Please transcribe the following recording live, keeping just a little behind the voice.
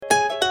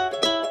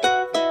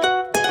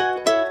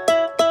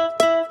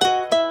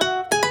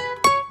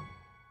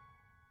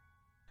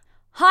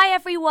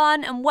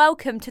everyone, and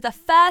welcome to the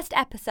first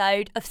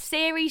episode of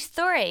Series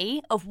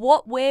 3 of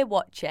What We're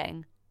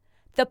Watching,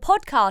 the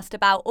podcast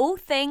about all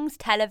things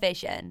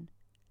television.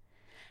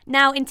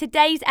 Now, in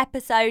today's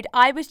episode,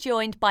 I was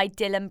joined by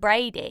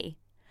Brady,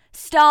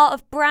 star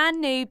of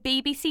brand new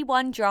BBC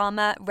One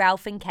drama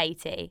Ralph and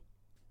Katie.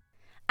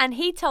 And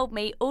he told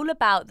me all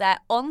about their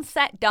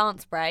on-set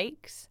dance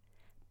breaks,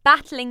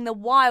 battling the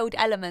wild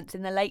elements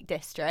in the Lake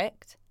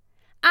District,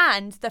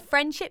 and the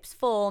friendships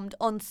formed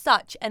on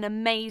such an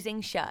amazing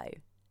show.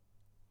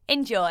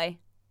 Enjoy.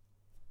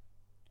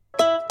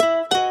 Oh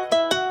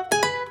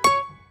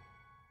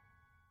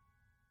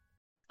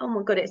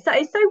my God, it's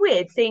so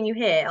weird seeing you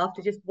here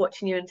after just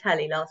watching you on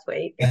telly last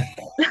week.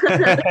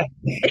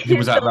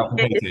 Was that Ralph and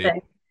Katie?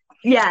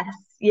 Yes,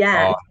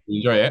 yeah. Oh,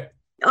 you enjoy it?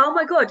 Oh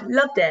my God,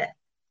 loved it.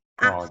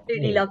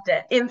 Absolutely Oh, loved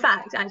it. In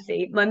fact,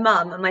 actually, my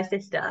mum and my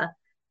sister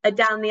are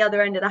down the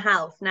other end of the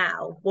house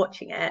now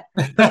watching it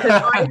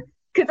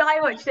because I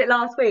watched it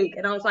last week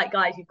and I was like,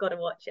 guys, you've got to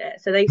watch it.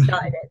 So they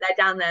started it. They're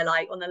down there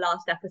like on the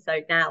last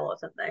episode now or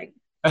something.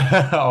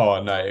 Oh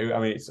no! I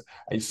mean,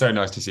 it's so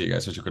nice to see you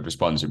get such a good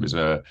response. It was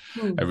a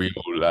real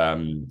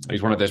it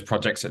was one of those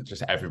projects that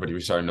just everybody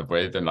was so in love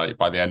with, and like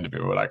by the end of it,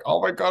 we were like,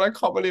 oh my God, I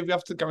can't believe we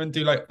have to go and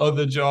do like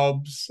other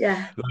jobs,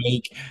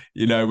 like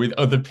with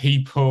other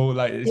people.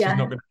 Like it's just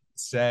not going to be the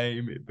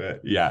same.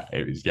 But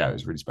it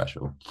was really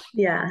special.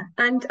 Yeah,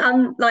 and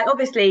like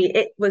obviously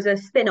it was a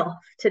spin-off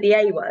to the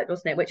A Word,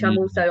 wasn't it? Which I'm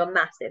also a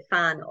massive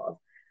fan of.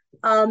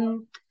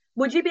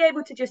 Would you be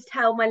able to just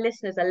tell my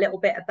listeners a little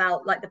bit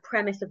about like the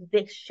premise of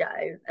this show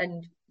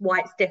and why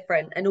it's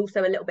different, and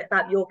also a little bit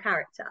about your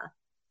character?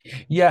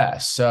 Yeah,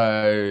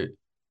 so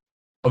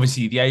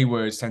obviously the A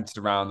Word centered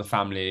around the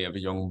family of a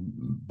young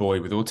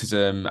boy with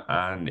autism,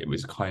 and it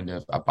was kind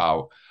of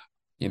about,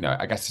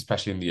 I guess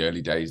especially in the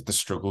early days, the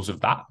struggles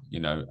of that,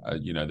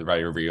 the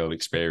very real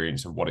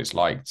experience of what it's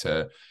like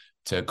to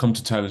come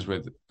to terms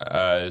with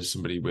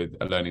somebody with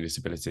a learning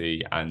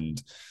disability,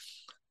 and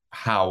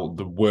how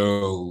the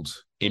world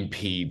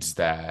impedes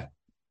their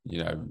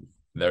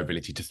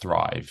ability to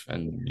thrive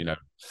and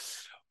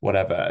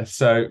whatever.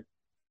 So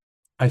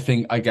I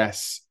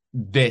guess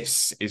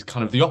this is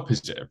kind of the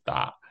opposite of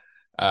that.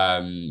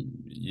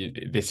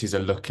 This is a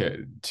look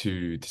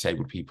to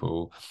disabled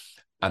people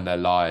and their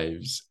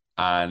lives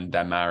and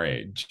their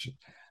marriage,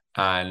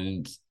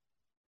 and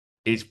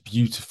it's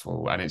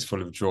beautiful and it's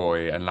full of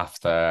joy and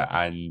laughter,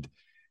 and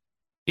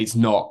it's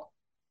not,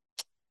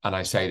 and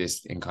I say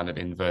this in kind of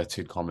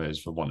inverted commas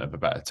for want of a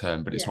better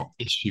term, but it's not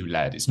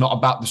issue-led. It's not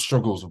about the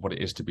struggles of what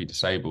it is to be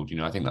disabled.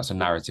 I think that's a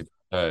narrative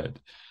I've heard,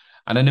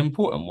 and an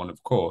important one,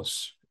 of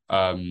course.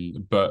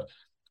 But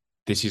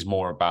this is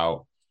more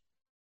about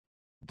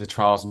the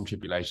trials and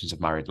tribulations of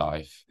married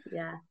life,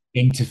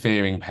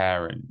 interfering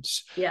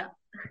parents,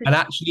 and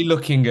actually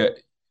looking at,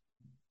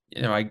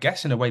 I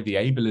guess in a way, the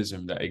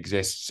ableism that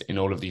exists in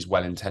all of these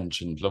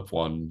well-intentioned loved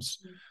ones,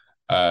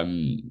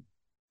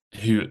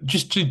 who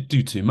just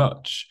do too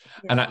much.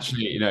 And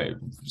actually,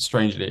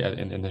 strangely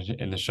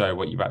in the show,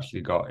 what you've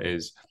actually got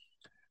is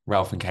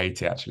Ralph and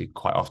Katie actually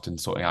quite often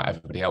sorting out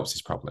everybody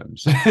else's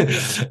problems. Which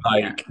is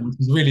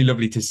really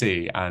lovely to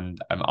see.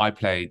 And I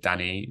play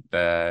Danny,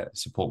 the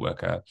support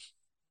worker,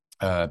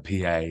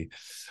 PA,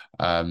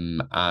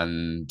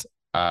 and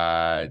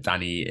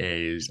Danny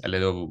is a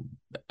little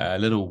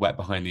wet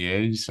behind the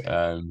ears.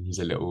 He's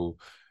a little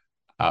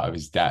out of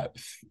his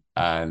depth,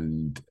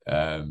 and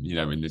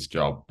in this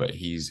job, but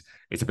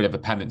it's a bit of a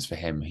penance for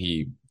him.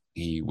 He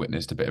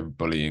witnessed a bit of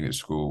bullying at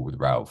school with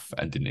Ralph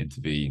and didn't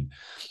intervene,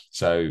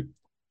 so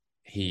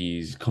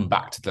he's come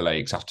back to the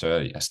Lakes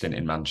after a stint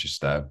in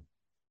Manchester,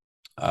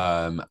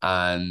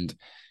 and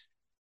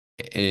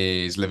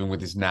is living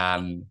with his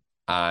nan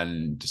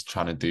and just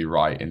trying to do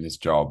right in this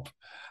job,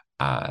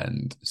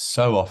 and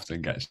so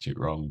often gets it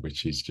wrong,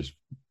 which is just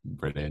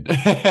brilliant.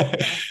 I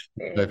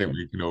think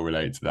we can all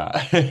relate to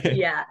that.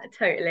 Yeah,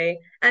 totally.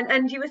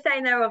 And you were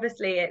saying there,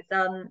 obviously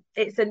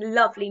it's a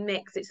lovely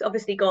mix. It's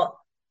obviously got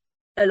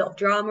a lot of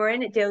drama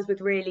in it, deals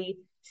with really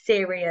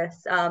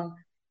serious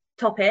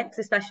topics,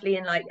 especially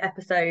in like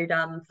episode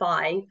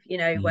 5,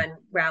 when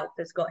Ralph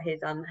has got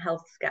his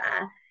health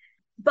scare,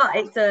 but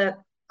it's a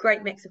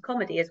great mix of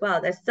comedy as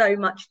well. There's so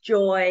much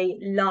joy,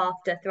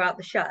 laughter throughout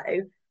the show.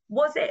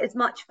 Was it as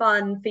much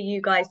fun for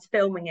you guys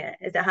filming it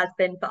as it has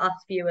been for us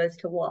viewers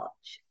to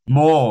watch?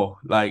 More,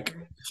 like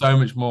so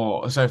much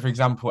more. So, for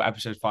example,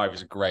 episode 5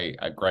 is a great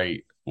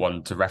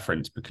one to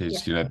reference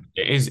because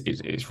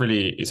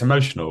it's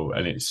emotional,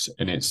 and it's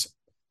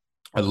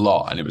a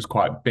lot, and it was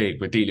quite big.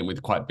 We're dealing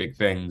with quite big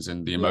things,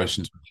 and the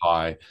emotions were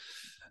high,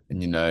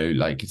 and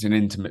like it's an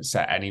intimate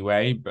set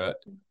anyway. But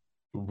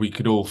we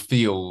could all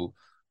feel,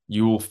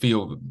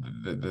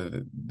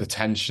 the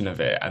tension of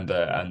it, and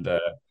the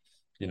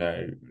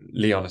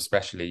Leon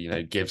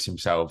especially, gives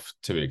himself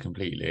to it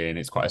completely, and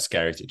it's quite a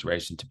scary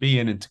situation to be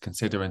in and to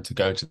consider and to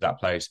go to that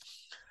place.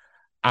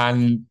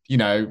 And,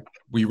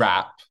 we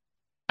wrap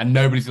and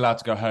nobody's allowed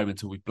to go home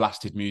until we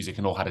blasted music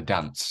and all had a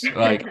dance.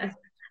 Like,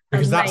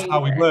 because that's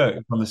how we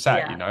worked on the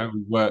set,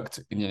 we worked,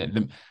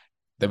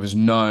 there was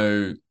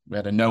no We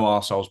had a no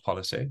arseholes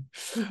policy,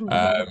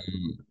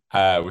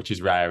 which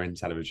is rare in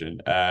television.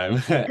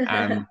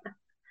 And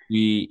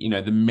we,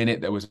 the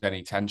minute there was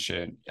any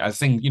tension, I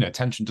think,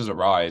 tension does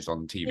arise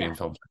on TV and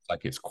film.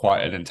 Like it's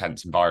quite an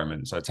intense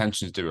environment, so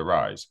tensions do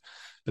arise.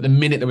 But the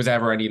minute there was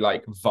ever any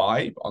like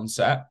vibe on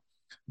set,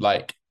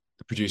 like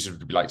the producers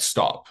would be like,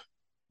 "Stop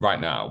right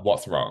now!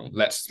 What's wrong?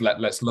 Let's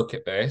look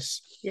at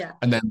this." Yeah.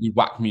 And then we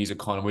whack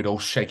music on, and we'd all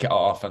shake it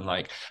off and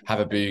like have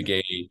a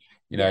boogie.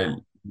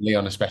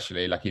 Leon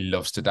especially, like he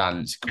loves to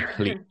dance.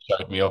 Completely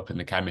showed me up in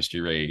the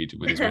chemistry read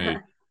with his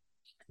mood.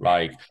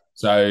 Like,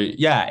 so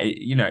yeah,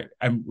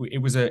 and it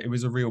was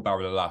a real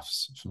barrel of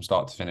laughs from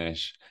start to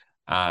finish.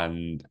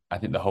 And I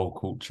think the whole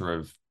culture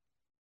of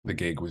the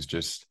gig was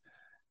just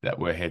that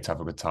we're here to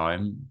have a good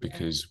time,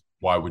 because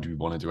why would we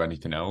want to do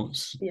anything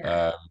else?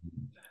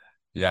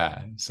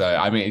 So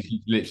I mean,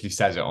 he literally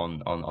says it on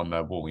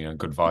the wall,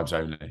 good vibes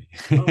only.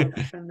 Oh,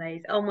 that's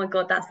amazing. Oh my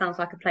God, that sounds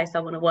like a place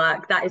I want to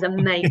work. That is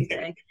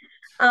amazing.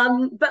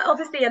 But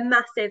obviously a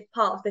massive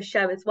part of the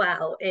show as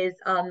well is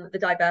the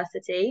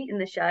diversity in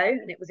the show,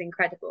 and it was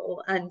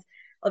incredible. And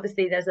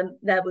obviously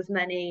there was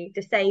many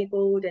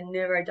disabled and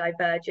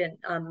neurodivergent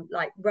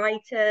like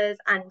writers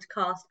and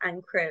cast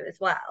and crew as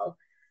well.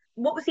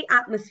 What was the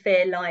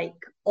atmosphere like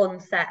on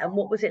set, and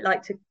what was it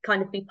like to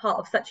kind of be part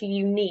of such a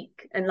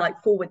unique and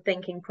like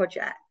forward-thinking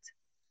project?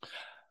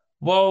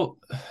 Well,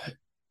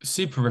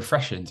 super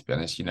refreshing, to be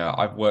honest.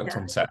 I've worked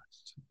on sets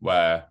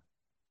where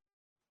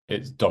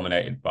it's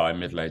dominated by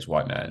middle-aged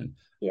white men.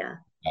 Yeah.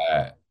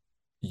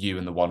 You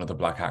and the one other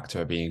black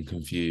actor are being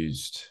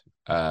confused.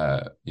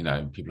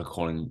 People are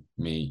calling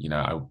me,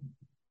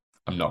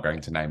 I'm not going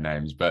to name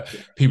names, but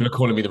people are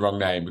calling me the wrong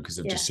name because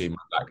they've just seen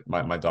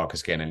my darker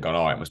skin and gone,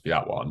 oh, it must be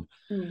that one.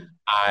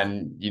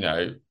 And,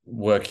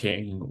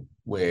 working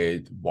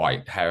with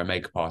white hair and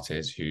makeup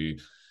artists who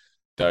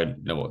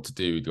don't know what to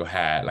do with your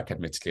hair. Like,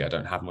 admittedly, I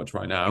don't have much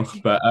right now,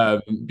 but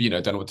don't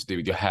know what to do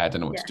with your hair,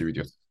 don't know what to do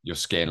with your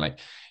skin. Like,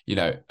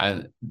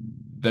 and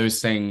those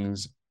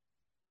things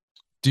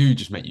do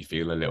just make you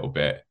feel a little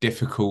bit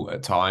difficult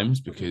at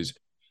times, because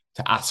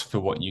to ask for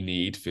what you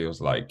need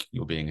feels like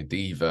you're being a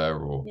diva,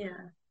 or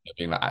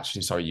being like,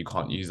 actually, sorry, you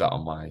can't use that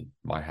on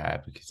my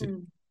hair because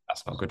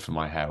that's not good for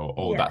my hair,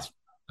 or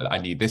I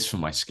need this for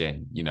my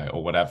skin,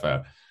 or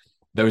whatever.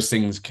 Those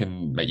things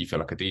can make you feel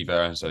like a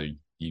diva, and so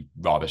you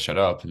rather shut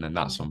up, and then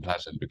that's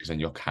unpleasant, because then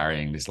you're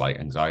carrying this like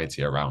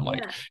anxiety around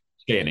like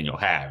skin in your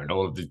hair and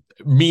all of the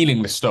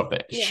meaningless stuff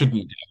that shouldn't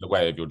be in the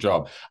way of your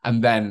job.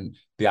 And then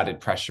the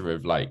added pressure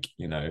of like,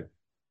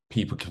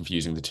 people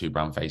confusing the two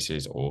brown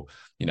faces, or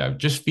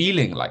just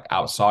feeling like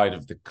outside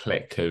of the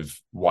clique of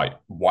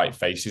white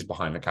faces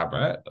behind the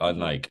camera, and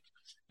like,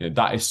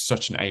 that is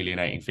such an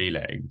alienating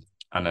feeling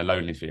and a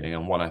lonely feeling,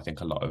 and one I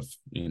think a lot of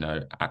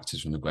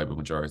actors from the global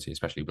majority,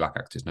 especially black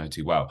actors, know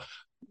too well.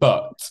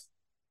 But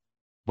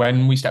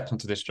when we stepped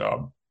onto this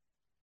job,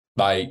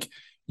 like,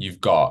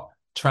 you've got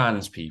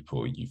trans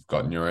people, you've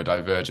got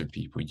neurodivergent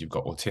people, you've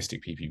got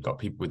autistic people, you've got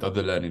people with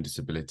other learning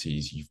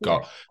disabilities, you've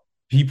got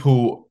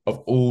people of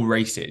all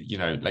races,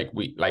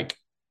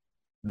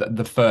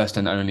 the first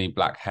and only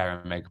black hair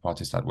and makeup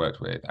artist I'd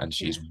worked with, and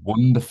she's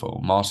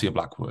wonderful. Marcia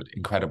Blackwood,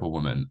 incredible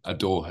woman,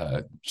 adore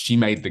her. She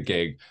made the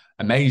gig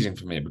amazing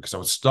for me, because I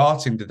was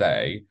starting the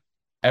day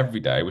every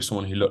day with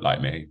someone who looked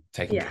like me,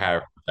 taking care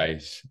of my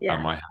face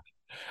and my hair,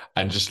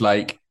 and just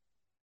like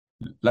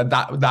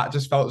that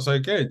just felt so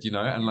good,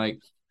 and like,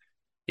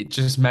 it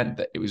just meant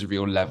that it was a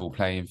real level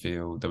playing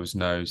field. There was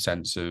no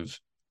sense of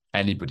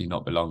anybody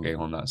not belonging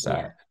on that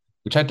set,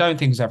 which I don't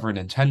think is ever an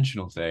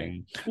intentional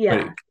thing, but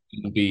it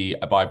can be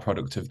a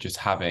byproduct of just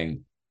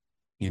having,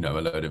 a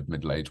load of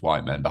middle-aged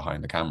white men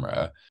behind the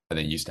camera, and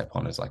then you step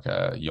on as like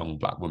a young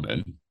black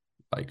woman.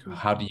 Like,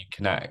 how do you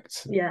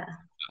connect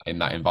in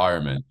that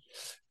environment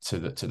to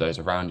those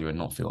around you and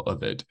not feel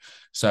othered?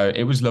 So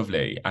it was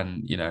lovely.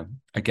 And,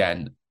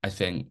 again, I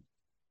think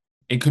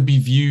it could be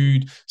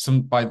viewed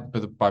by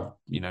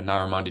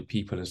narrow-minded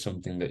people as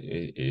something that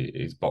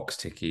is box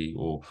ticky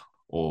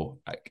or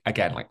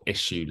again, like,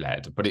 issue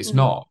led, but it's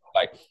not.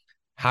 Like,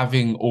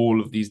 having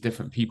all of these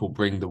different people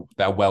bring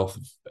their wealth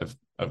of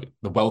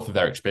the wealth of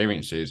their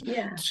experiences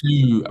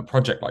to a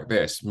project like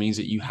this means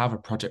that you have a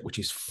project which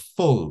is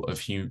full of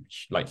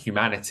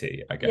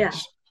humanity, I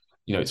guess.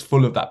 It's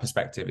full of that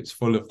perspective, it's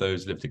full of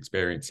those lived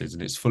experiences,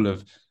 and it's full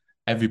of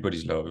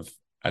everybody's love.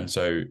 And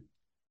so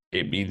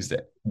it means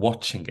that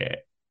watching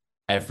it,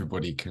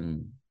 everybody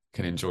can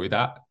enjoy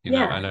that.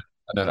 I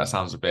know that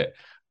sounds a bit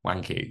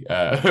wanky,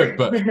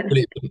 but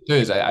it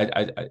does.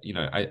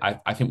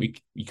 I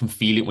think you can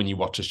feel it when you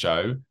watch a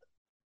show.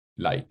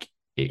 Like,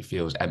 it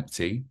feels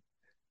empty,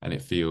 and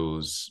it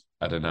feels,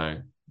 I don't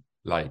know,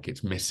 like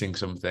it's missing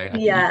something.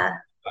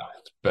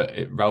 But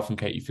Ralph and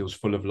Katie feels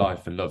full of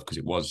life and love, because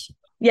it was.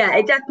 Yeah,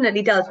 it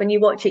definitely does. When you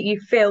watch it, you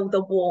feel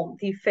the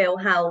warmth, you feel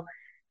how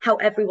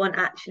everyone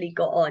actually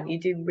got on. You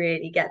do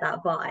really get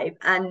that vibe.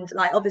 And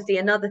like, obviously,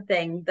 another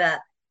thing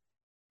that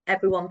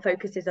everyone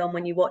focuses on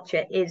when you watch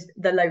it is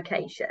the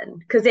location,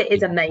 because it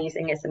is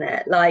amazing, isn't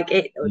it? Like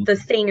the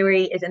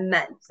scenery is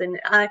immense. And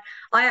I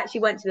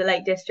actually went to the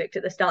Lake District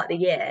at the start of the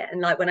year,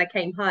 and like when I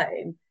came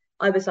home,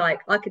 I was like,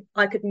 I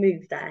could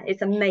move there.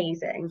 It's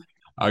amazing.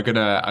 I'm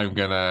gonna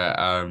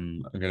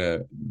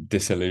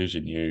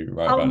disillusion you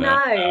right Oh about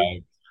now. no.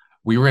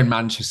 We were in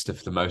Manchester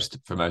for most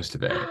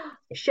of it.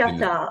 In Shut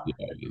the up.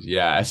 studios.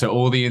 Yeah, so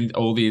all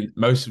the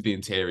most of the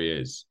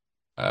interiors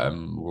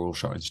were all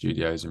shot in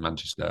studios in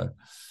Manchester,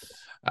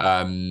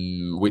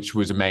 which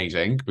was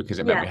amazing because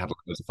it meant Yeah, we had like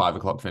those 5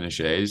 o'clock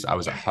finishes. I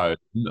was at home,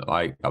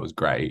 like that was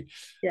great.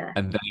 yeah.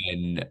 And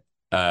then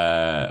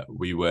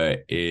we were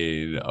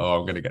in, oh,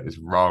 I'm gonna get this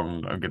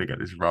wrong. I'm gonna get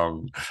this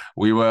wrong.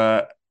 We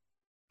were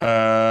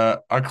I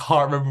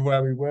can't remember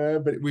where we were,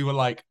 but we were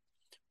like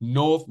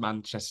North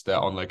Manchester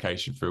on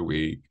location for a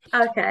week,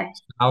 Okay.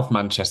 South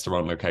Manchester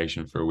on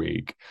location for a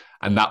week,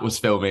 and that was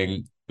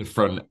filming the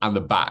front and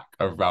the back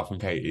of Ralph and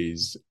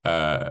Katie's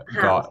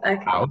House.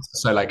 Okay. house.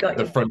 So like Got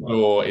the you. front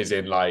door is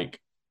in like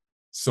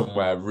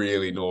somewhere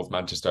really North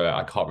Manchester.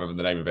 I can't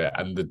remember the name of it,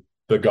 and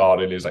the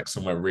garden is like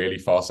somewhere really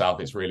far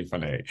south. It's really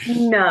funny.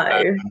 No,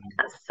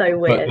 that's so But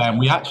weird. then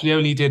we actually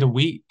only did a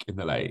week in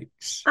the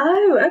lakes.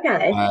 Oh,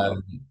 okay.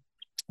 Um,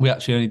 we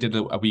actually only did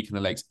a week in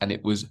the lakes, and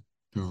it was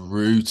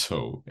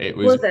brutal. It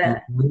was Was it?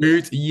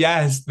 brutal.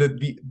 Yes,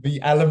 the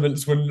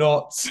elements were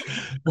not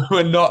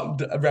were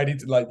not ready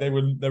to, like, they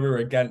were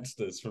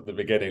against us from the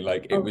beginning.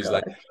 Like it Oh was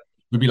like God.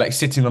 we'd be like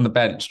sitting on the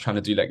bench trying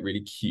to do like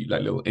really cute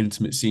like little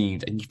intimate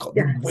scenes, and you've got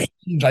the Yeah.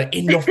 wind like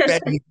in your face,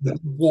 the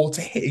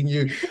water hitting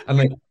you, and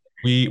like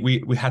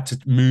we had to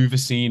move a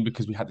scene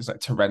because we had this like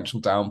torrential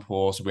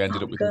downpour, so we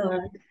ended Oh up with God.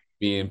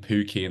 me and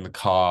Pookie in the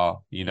car,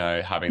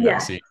 having that Yeah.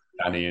 scene,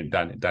 Danny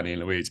and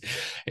Louise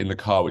in the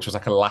car, which was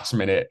like a last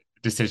minute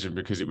decision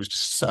because it was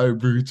just so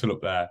brutal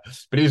up there.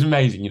 But it was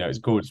amazing, it's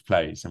a gorgeous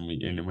place, and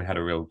we had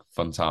a real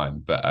fun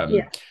time. But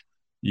Yeah.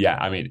 yeah,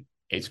 I mean,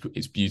 it's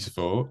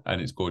beautiful and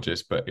it's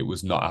gorgeous, but it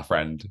was not our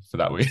friend for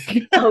that week.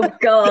 Oh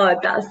God,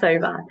 that's so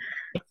bad.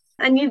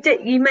 And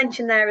you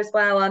mentioned there as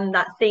well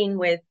that scene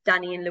with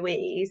Danny and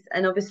Louise,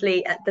 and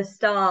obviously at the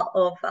start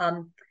of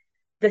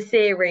the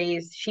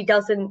series, she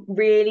doesn't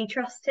really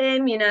trust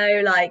him,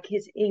 like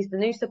he's the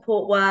new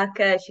support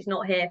worker, she's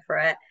not here for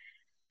it.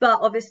 But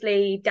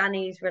obviously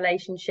Danny's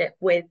relationship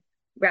with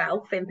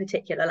Ralph in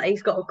particular, like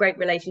he's got a great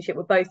relationship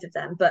with both of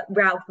them, but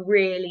Ralph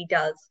really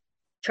does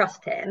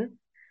trust him.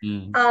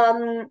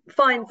 Mm.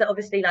 Finds that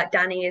obviously like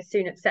Danny is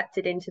soon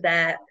accepted into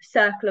their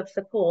circle of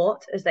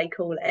support, as they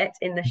call it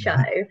in the show.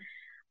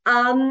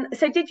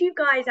 So did you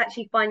guys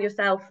actually find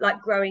yourself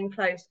like growing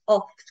close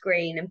off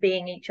screen and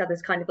being each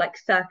other's kind of like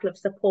circle of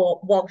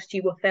support whilst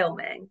you were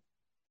filming?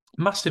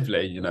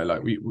 Massively,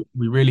 like we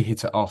really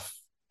hit it off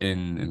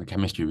in the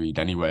chemistry read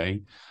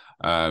anyway.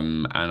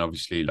 And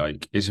obviously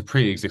like it's a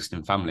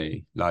pre-existing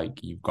family.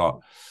 Like you've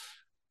got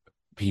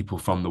people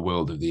from the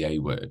world of the A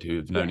Word who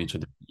have known Yeah. each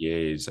other for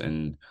years,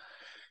 and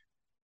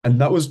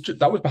that was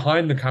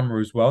behind the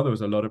camera as well. There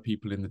was a lot of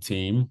people in the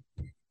team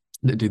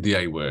that did the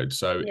A Word,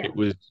 so Yeah. it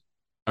was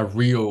a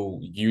real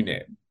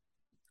unit,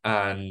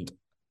 and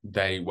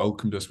they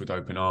welcomed us with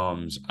open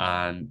arms,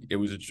 and it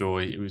was a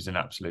joy. It was an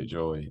absolute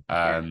joy.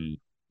 Yeah.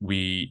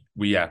 We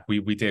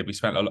did. We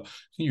spent a lot.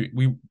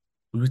 We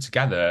were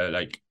together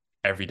like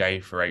every day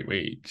for 8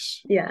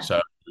 weeks. Yeah.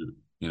 So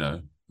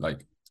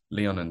like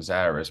Leon and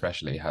Zara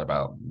especially had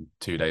about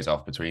 2 days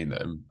off between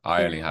them. I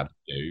Yeah. only had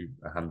a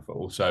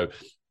handful. So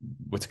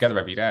we're together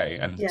every day,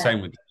 and Yeah.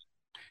 same with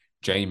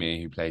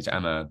Jamie, who plays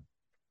Emma.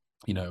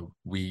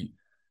 We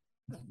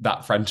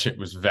that friendship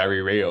was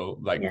very real,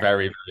 like Yeah.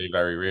 very, very,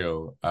 very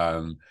real.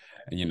 And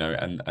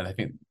I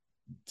think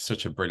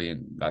such a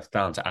brilliant, that's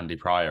down to Andy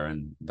Pryor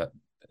and that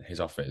his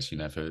office,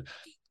 for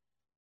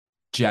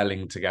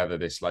gelling together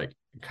this like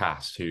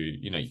cast who,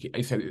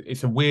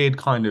 it's a weird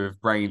kind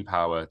of brain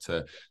power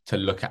to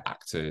look at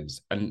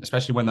actors, and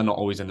especially when they're not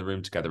always in the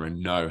room together,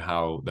 and know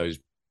how those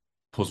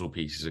puzzle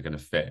pieces are going to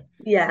fit.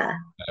 Yeah.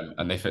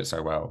 And they fit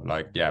so well.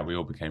 Like, yeah, we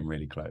all became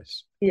really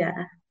close.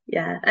 Yeah.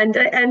 Yeah. And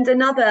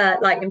another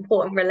like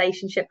important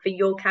relationship for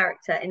your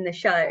character in the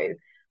show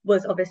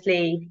was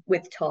obviously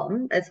with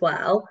Tom as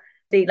well.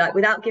 The like,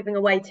 without giving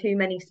away too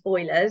many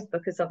spoilers,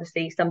 because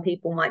obviously some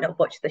people might not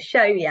watch the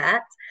show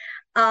yet.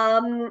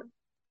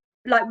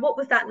 Like what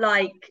was that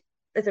like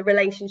as a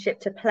relationship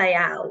to play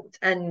out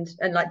and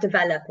like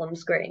develop on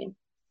screen?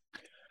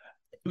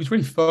 It was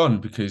really fun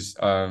because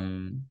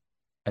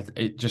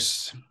it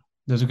just,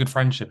 there's a good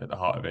friendship at the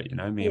heart of it. Me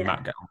and Yeah.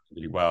 Matt get on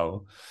really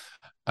well.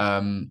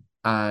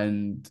 And I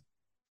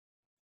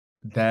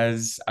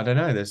don't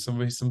know, there's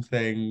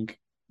something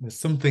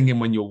in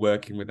when you're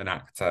working with an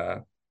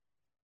actor,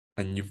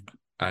 and you've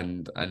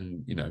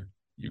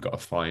got to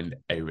find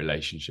a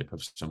relationship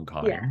of some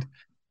kind. Yeah.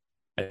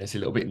 And it's a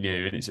little bit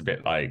new, and it's a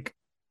bit like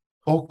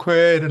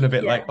awkward and a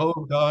bit like, oh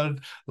God,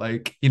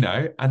 like,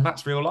 and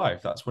that's real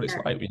life. That's what it's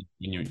like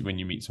when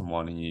you meet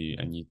someone and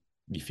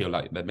you feel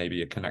like there may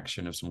be a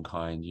connection of some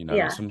kind,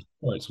 it's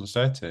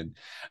uncertain.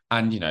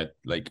 And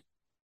like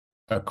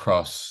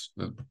across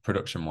the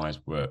production wise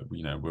were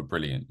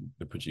brilliant.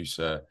 The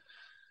producer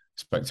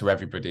spoke to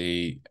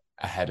everybody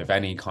ahead of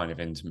any kind of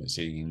intimate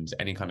scenes,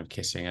 any kind of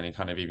kissing, any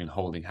kind of even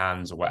holding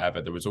hands or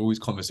whatever. There was always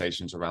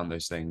conversations around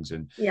those things,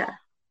 and Yeah.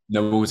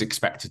 no one was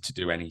expected to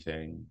do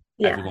anything.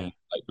 Yeah. Everyone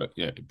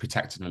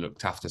protected and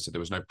looked after, so there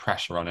was no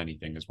pressure on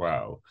anything as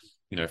well.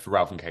 For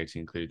Ralph and Katie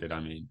included.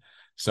 I mean,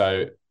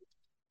 so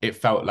it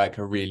felt like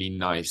a really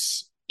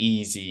nice,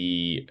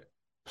 easy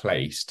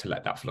place to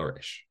let that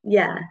flourish.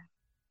 Yeah.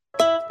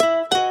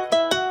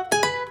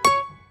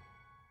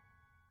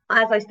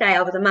 As I say,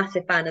 I was a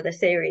massive fan of the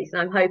series,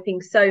 and I'm hoping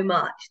so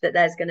much that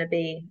there's going to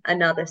be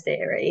another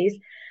series.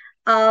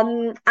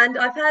 And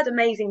I've heard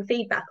amazing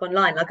feedback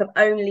online. Like, I've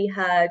only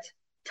heard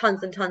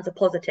tons and tons of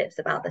positives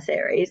about the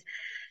series.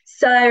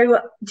 So,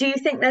 do you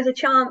think there's a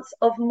chance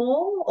of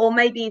more, or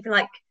maybe even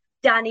like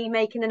Danny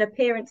making an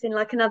appearance in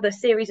like another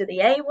series of the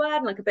A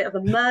Word, like a bit of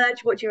a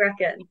merge? What do you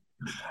reckon?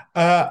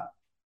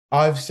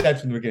 I've said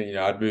from the beginning,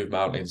 I'd move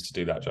mountains to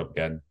do that job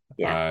again.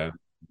 Yeah.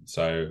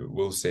 So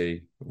we'll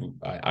see.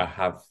 I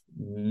have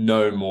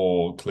no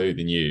more clue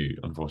than you,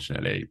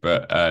 unfortunately,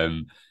 but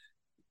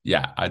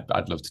yeah,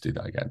 I'd love to do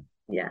that again.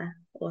 Yeah,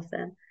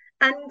 awesome.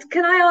 And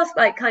can I ask,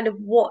 like, kind of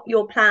what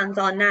your plans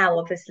are now?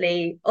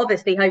 Obviously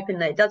hoping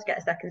that it does get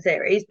a second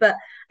series, but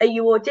are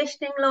you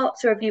auditioning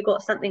lots, or have you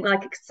got something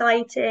like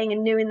exciting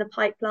and new in the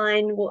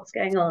pipeline? What's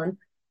going on?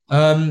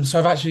 So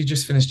I've actually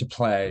just finished a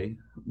play,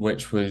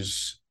 which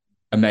was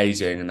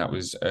amazing, and that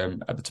was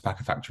at the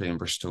Tobacco Factory in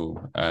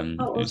Bristol. Oh, It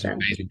was an awesome.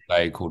 amazing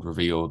play called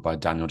Revealed by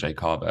Daniel J.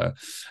 Carver,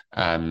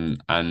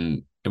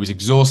 and it was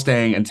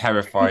exhausting and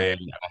terrifying.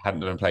 I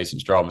hadn't done a play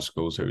since drama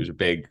school, so it was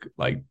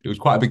it was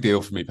quite a big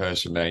deal for me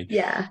personally.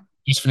 Yeah.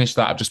 Just finished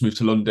that. I've just moved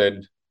to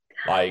London.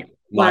 Like,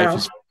 life Wow.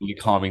 is really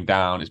calming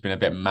down. It's been a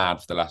bit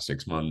mad for the last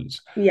 6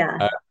 months. Yeah.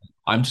 Uh,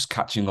 I'm just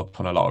catching up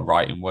on a lot of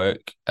writing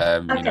work.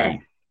 Okay.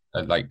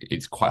 Like,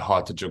 it's quite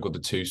hard to juggle the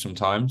two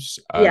sometimes.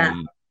 Yeah.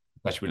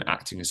 Especially when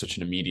acting is such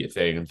an immediate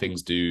thing and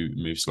things do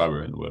move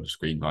slower in the world of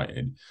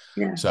screenwriting.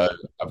 Yeah. So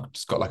I've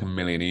just got like a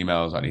million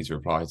emails I need to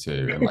reply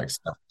to, and like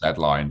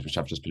deadlines, which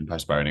I've just been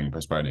postponing.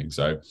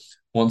 So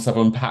once I've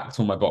unpacked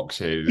all my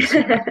boxes,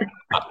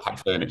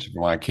 packed furniture for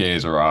my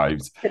IKEA's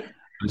arrived, I'm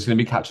just going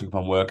to be catching up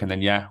on work, and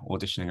then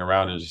auditioning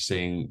around and just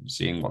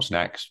seeing what's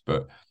next.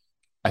 But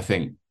I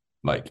think,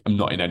 like, I'm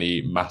not in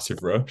any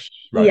massive rush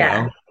right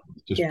Yeah. now.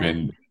 It's just Yeah.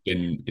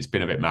 it's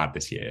been a bit mad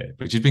this year,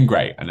 which has been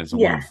great, and it's a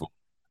Yeah.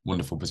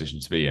 wonderful position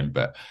to be in.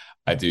 But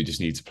I do just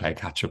need to play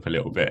catch up a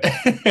little bit.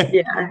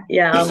 Yeah.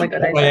 Yeah. Oh my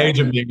God, I My bet.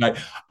 agent being like,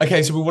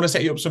 okay, so we want to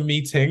set you up some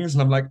meetings,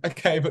 and I'm like,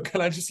 okay, but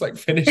can I just like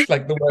finish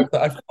like the work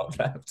that I've got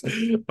left?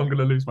 I'm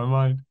gonna lose my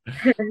mind.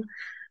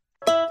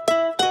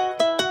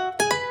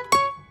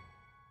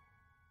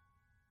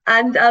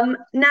 And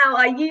now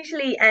I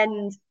usually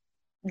end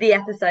the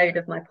episode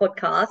of my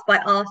podcast by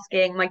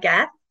asking my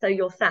guests, so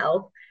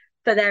yourself,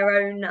 for their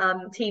own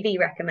TV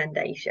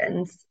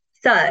recommendations.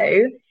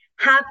 So,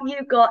 have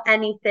you got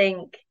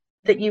anything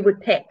that you would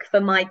pick for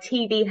my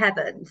TV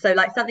heaven? So,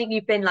 like something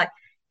you've been like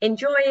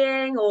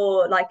enjoying,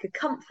 or like a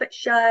comfort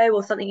show,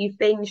 or something you've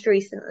binged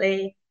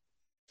recently?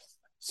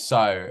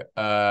 So,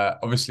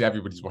 obviously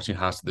everybody's watching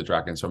House of the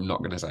Dragon, so I'm not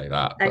going to say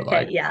that, but Okay,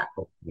 like yeah.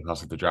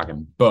 House of the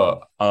Dragon.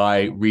 But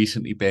I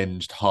recently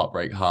binged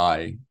Heartbreak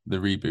High, the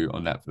reboot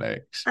on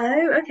Netflix,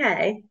 Oh,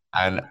 okay.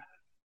 and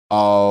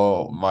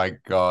oh my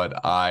God,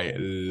 I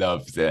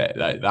loved it.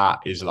 Like, that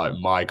is like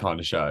my kind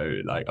of show,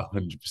 like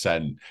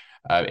 100%.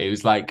 It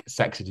was like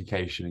Sex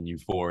Education and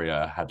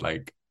Euphoria had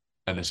like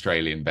an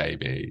Australian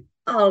baby.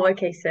 Oh,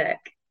 okay, sick.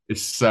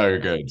 It's so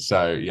good.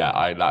 So yeah,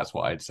 I that's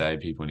what I'd say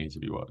people need to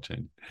be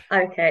watching.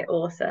 Okay,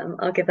 awesome.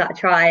 I'll give that a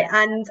try.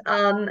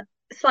 And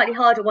slightly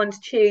harder one to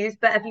choose,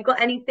 but have you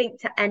got anything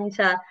to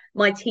enter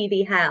my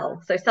TV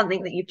hell? So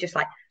something that you've just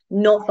like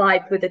not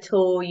vibed with at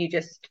all, you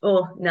just,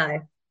 oh no.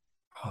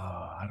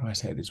 How do I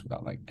say this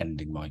without like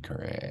ending my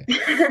career?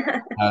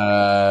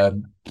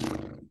 Um,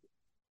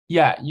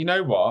 yeah, you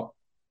know what?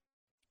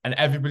 And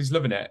everybody's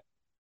loving it. Okay.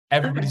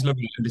 Everybody's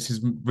loving it. And this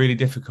is really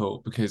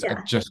difficult because I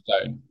Yeah. just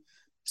don't.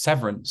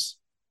 Severance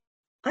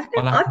on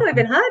I've Apple. not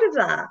even heard of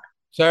that.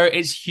 So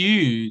it's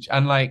huge,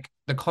 and like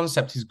the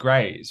concept is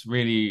great. It's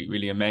really,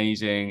 really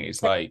amazing.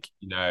 It's like,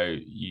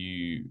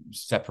 you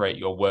separate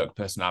your work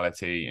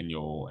personality and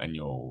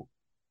your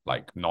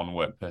like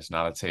non-work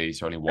personality.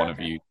 So only one of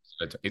Okay. you.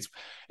 So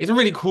it's a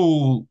really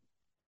cool,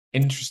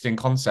 interesting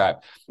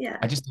concept. Yeah.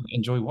 I just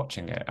enjoy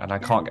watching it, and I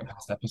Yeah. can't get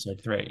past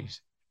episode 3.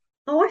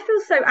 Oh, I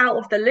feel so out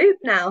of the loop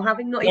now,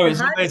 having not No, even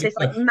it's an heard of amazing this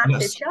show. like And massive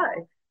that's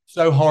show.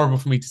 so horrible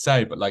for me to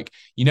say, but like,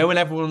 when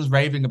everyone's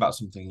raving about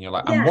something, you're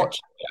like, I'm Yeah.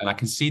 watching it and I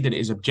can see that it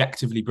is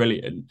objectively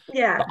brilliant,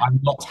 Yeah. but I'm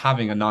not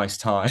having a nice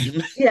time.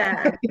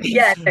 Yeah.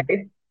 Yeah.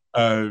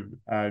 No.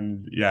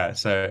 And yeah,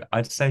 so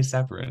I'd say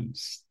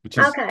Severance, which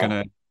is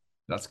Okay.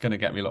 that's gonna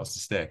get me lots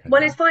of stick, I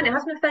Well, it's think. fine. It But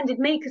hasn't offended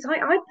me because how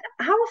have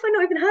I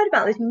not even heard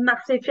about this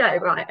massive show?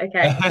 Right.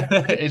 Okay.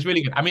 it's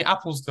really good. I mean,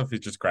 Apple stuff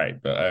is just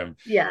great, but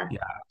Yeah. yeah,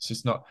 it's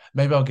just not.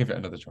 Maybe I'll give it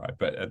another try.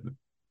 But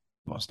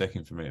not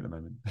sticking for me at the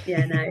moment.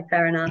 Yeah, no,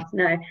 fair enough.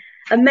 No,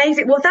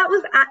 amazing. Well, that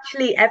was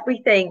actually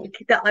everything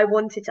that I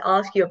wanted to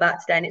ask you about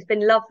today, and it's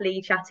been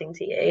lovely chatting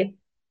to you.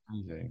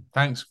 Amazing.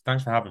 Thanks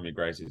for having me,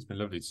 Gracie. It's been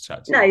lovely to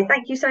chat to you. No,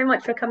 thank you so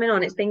much for coming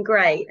on. It's been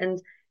great,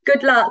 and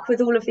good luck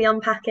with all of the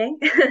unpacking.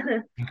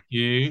 Thank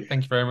you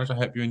very much. I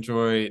hope you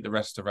enjoy the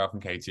rest of Ralph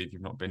and Katie if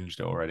you've not binged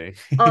it already.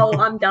 Oh,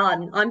 I'm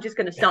done. I'm just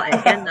going to start it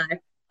again now.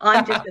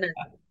 I'm just going to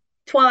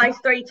twice,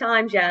 3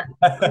 times yet.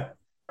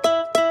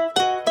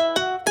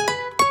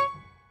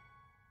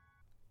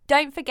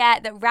 Don't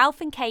forget that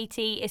Ralph and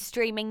Katie is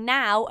streaming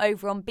now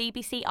over on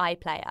BBC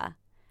iPlayer.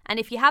 And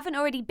if you haven't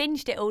already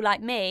binged it all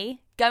like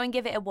me, go and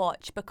give it a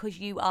watch because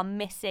you are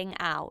missing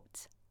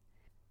out.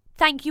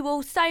 Thank you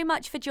all so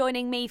much for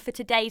joining me for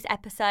today's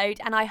episode,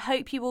 and I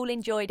hope you all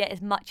enjoyed it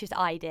as much as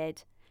I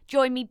did.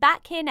 Join me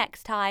back here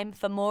next time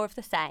for more of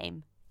the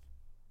same.